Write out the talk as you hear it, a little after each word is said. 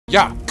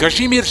Ja,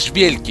 Casimir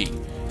Wielki,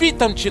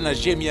 witam cię na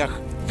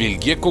ziemiach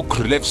Wielkiego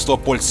Królestwa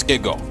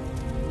Polskiego.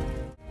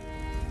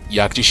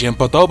 Jak ci się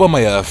podoba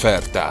moja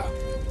oferta?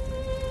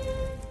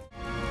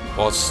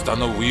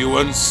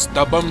 Postanowiłem z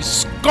tobą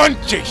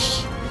skończyć!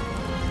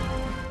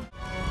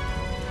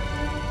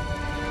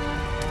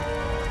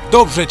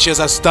 Dobrze cię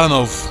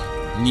zastanów,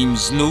 nim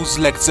znów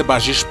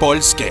zlekceważysz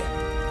Polskę.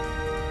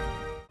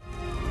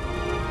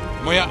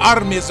 Moja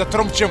armię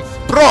zatrącę w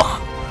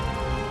proch!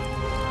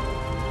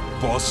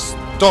 Po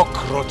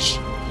 100-kroć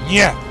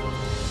nie!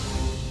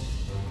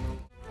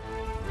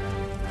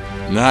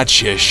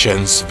 Naciesz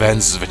się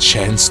swym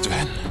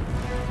zwycięstwem.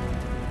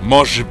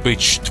 Może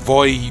być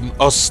twoim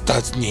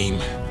ostatnim.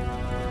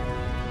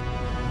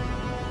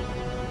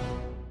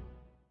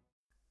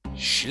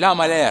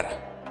 سلام عليكم.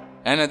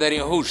 أنا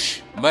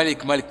داريوش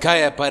ملك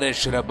ملكايا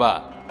باريش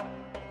ربا.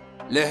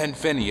 لهن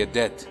فين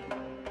يدات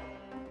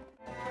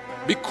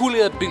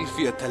بكل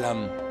بالفية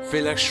تلم في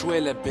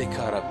الأشوال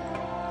بكارب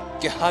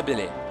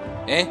كهابلي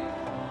إيه؟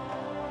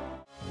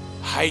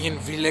 Hajen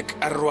wilek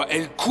arwa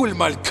el kul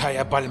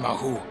malkaja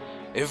balmahu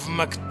w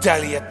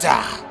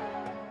Magdaliata.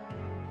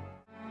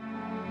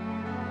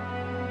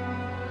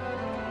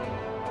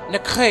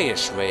 نكخية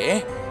شوي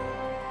إيه؟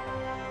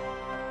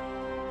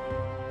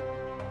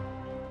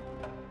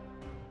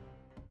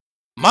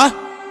 Ma?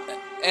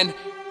 إن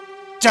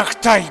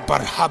Taktaj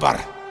barhabar.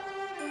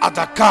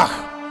 Adakach.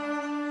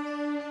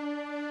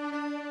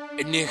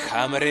 إني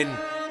خامرين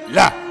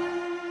La.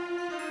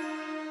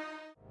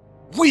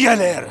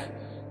 Wiyaler.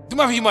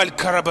 Dmawi mal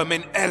karaba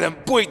min elem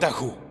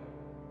poidahu.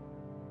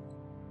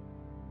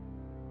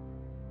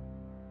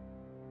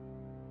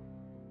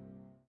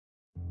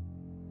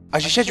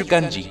 Ashishaju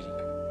ganji.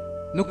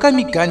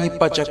 Nukami gani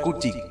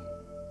Pachacuti.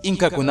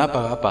 Inca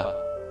kunapa hapa.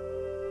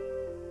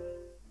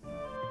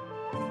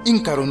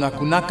 Inca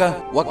runakunaka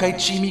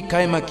wakaichimi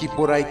kaima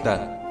kiporaita.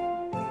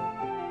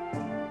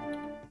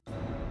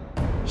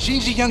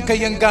 Shinji yanka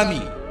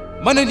yangami.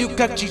 Mana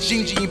nyukachi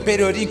Shinji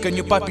imperio rinka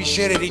nyupapi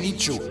shere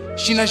rinichu.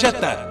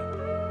 Shinajata.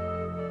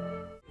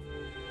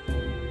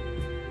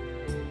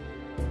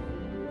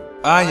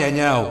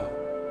 Anyanyao.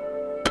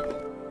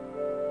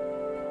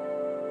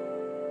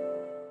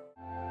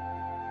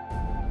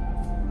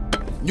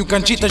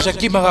 Nyukanchita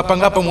Shakima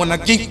Rapangapa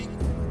Monaki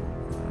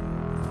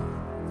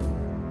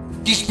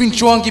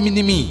Kispinchuangi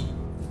Minimi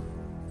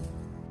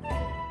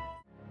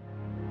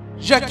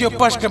Jaki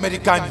Opashka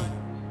Amerikani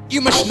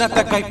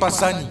Imashnata Kai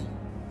Pasani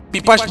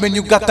Pipash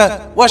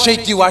Menyugata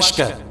Washaiti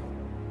Washka